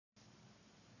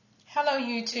Hello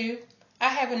YouTube, I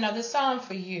have another song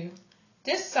for you.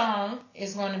 This song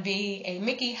is going to be a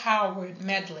Miki Howard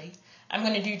medley. I'm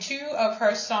going to do two of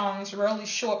her songs, really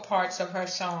short parts of her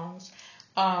songs.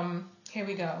 Here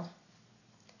we go.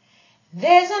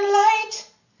 There's a light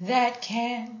that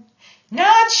can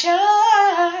not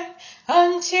shine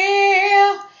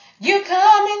until you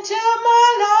come into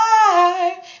my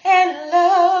life and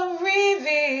love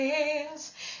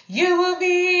reveals you will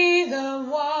be the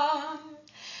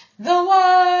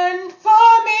one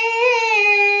for me,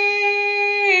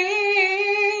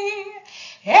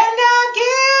 and I'll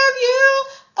give you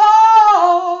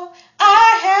all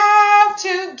I have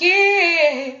to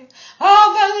give,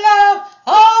 all the love,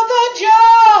 all the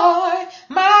joy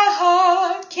my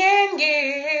heart can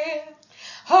give,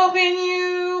 hoping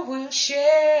you will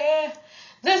share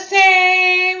the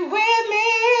same with me.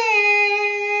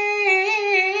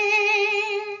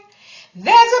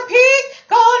 There's a peak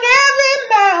on every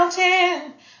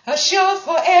mountain, a shore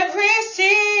for every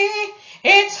sea.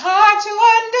 It's hard to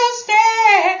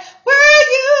understand where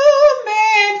you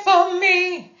meant for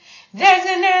me. There's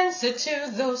an answer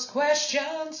to those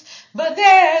questions, but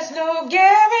there's no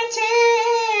guarantee.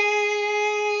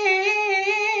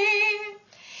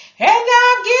 And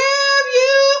I'll give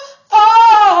you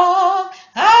all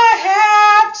I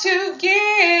have to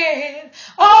give,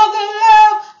 all the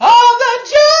love, all the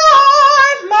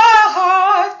joy my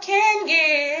heart can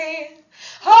give,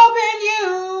 hoping you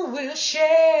will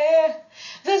share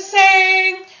the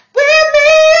same with me.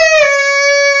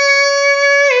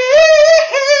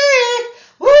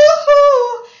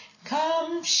 Woo-hoo.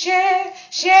 Come share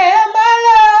my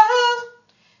love.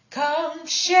 Come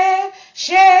share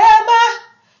my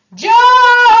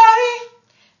joy.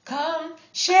 Come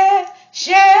share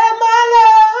my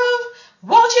love.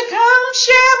 Won't you come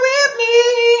share with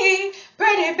me,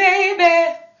 pretty baby?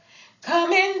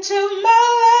 Come into my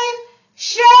life,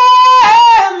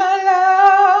 share my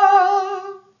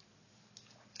love.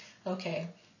 Okay,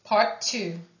 part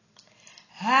 2.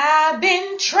 I've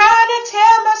been trying to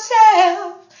tell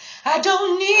myself I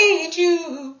don't need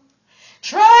you,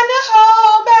 trying to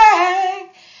hold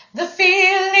back the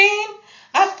feeling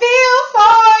I feel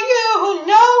for you,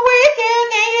 knowing in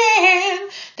the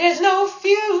end there's no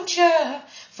future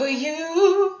for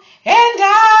you and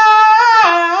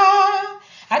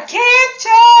I can't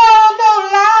tell no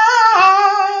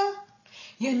lie.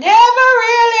 You never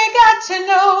really got to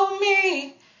know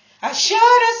me. I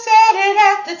should have said it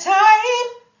at the time.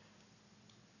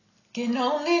 Can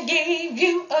only give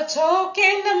you a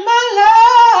token of my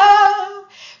love.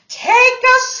 Take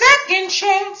a second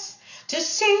chance to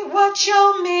see what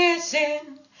you're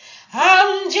missing.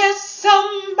 I'm just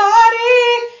somebody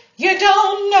you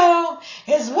don't know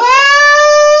as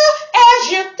well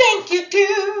as you think you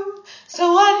do.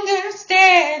 So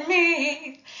understand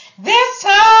me this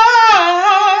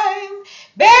time.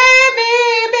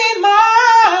 Baby, be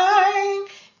mine.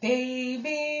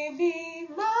 Baby, be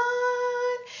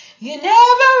mine. You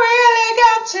never really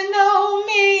got to know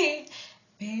me.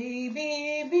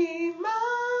 Baby, be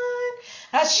mine.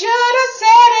 I should have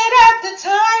said it at the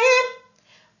time.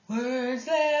 Words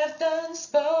left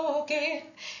unspoken.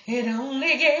 It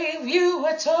only gave you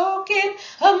a token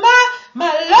of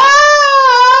my love.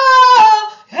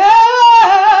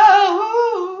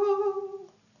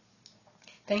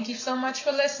 Thank you so much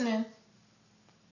for listening.